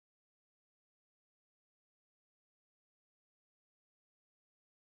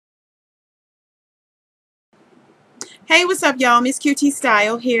Hey, what's up, y'all?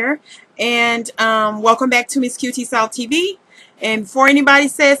 MsQtStyle here, and welcome back to MsQtStyle TV. And before anybody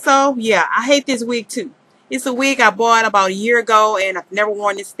says so, yeah, I hate this wig too. It's a wig I bought about a year ago, and I've never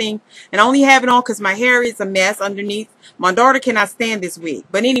worn this thing, and I only have it on because my hair is a mess underneath. My daughter cannot stand this wig,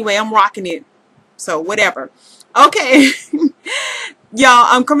 but anyway, I'm rocking it, so whatever. Okay, y'all,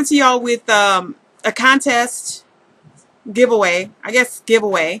 I'm coming to y'all with a contest giveaway.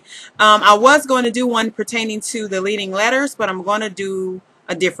 I was going to do one pertaining to the leading letters, but I'm going to do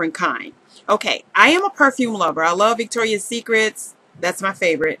a different kind. Okay, I am a perfume lover. I love Victoria's Secrets. That's my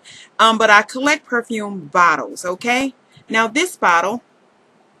favorite. But I collect perfume bottles. Okay, now this bottle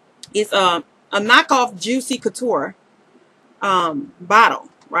is a knockoff Juicy Couture bottle,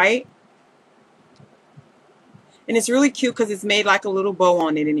 right? And it's really cute because it's made like a little bow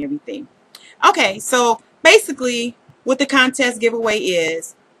on it and everything. Okay, so basically what the contest giveaway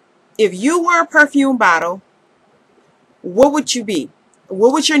is, if you were a perfume bottle, what would you be?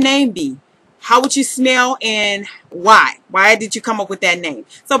 What would your name be? How would you smell, and why? Why did you come up with that name?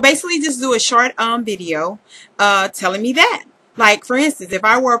 So basically just do a short video telling me that. Like, for instance, if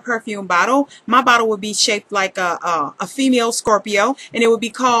I were a perfume bottle, my bottle would be shaped like a female Scorpio, and it would be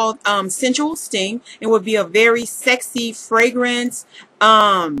called Sensual Sting. It would be a very sexy fragrance,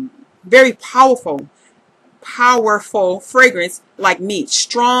 very powerful fragrance, like me,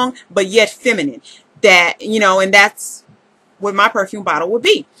 strong but yet feminine. That, you know, and that's what my perfume bottle would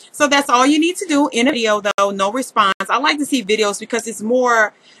be. So that's all you need to do in a video, though. No response. I like to see videos because it's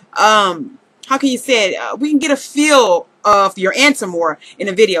more, how can you say it? We can get a feel of your answer more in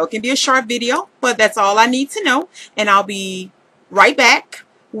a video. It can be a short video, but that's all I need to know. And I'll be right back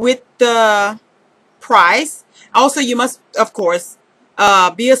with the prize. Also, you must, of course,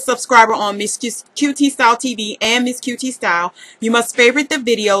 be a subscriber on MsQtStyle TV and MsQtStyle. You must favorite the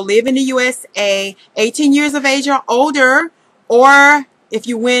video, live in the USA, 18 years of age or older, or if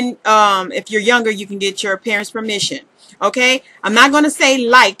you win, if you're younger, you can get your parents' permission. Okay? I'm not going to say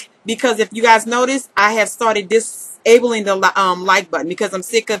like, because if you guys notice, I have started disabling the like button because I'm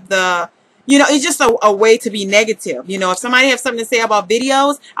sick of the, you know, it's just a way to be negative. You know, if somebody has something to say about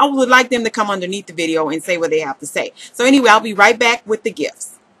videos, I would like them to come underneath the video and say what they have to say. So anyway, I'll be right back with the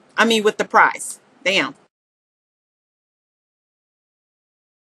gifts. I mean, with the prize. Damn.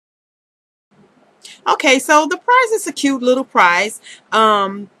 Okay, so the prize is a cute little prize.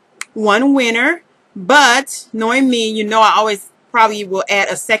 One winner, but knowing me, you know, I always probably will add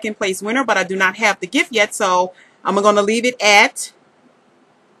a second place winner, but I do not have the gift yet, so I'm going to leave it at,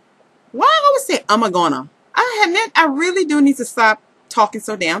 why I always say I really do need to stop talking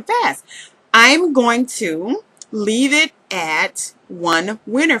so damn fast. I'm going to leave it at one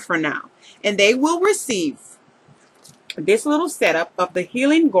winner for now. And they will receive this little setup of the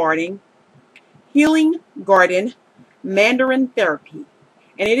Healing Garden Mandarin Therapy.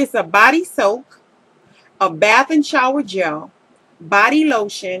 And it is a body soak, a bath and shower gel, body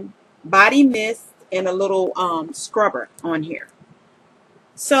lotion, body mist, and a little scrubber on here.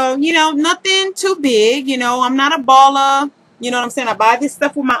 So, you know, nothing too big. You know, I'm not a baller. You know what I'm saying? I buy this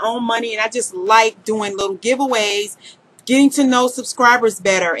stuff with my own money, and I just like doing little giveaways, getting to know subscribers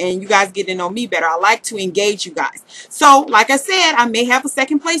better, and you guys getting to know me better. I like to engage you guys. So, like I said, I may have a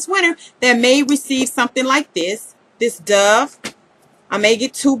second place winner that may receive something like this Dove. I may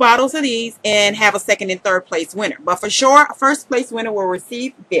get 2 bottles of these and have a second and third place winner. But for sure, a first place winner will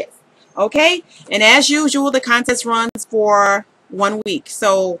receive this. Okay? And as usual, the contest runs for 1 week.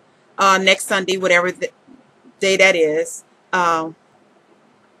 So next Sunday, whatever the day that is, I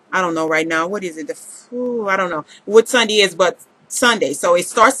don't know right now. What is it? I don't know what Sunday is, but Sunday. So it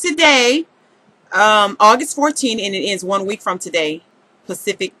starts today, August 14th, and it ends 1 week from today,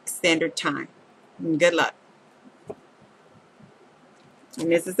 Pacific Standard Time. And good luck. And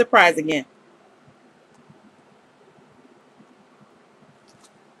this is the prize again.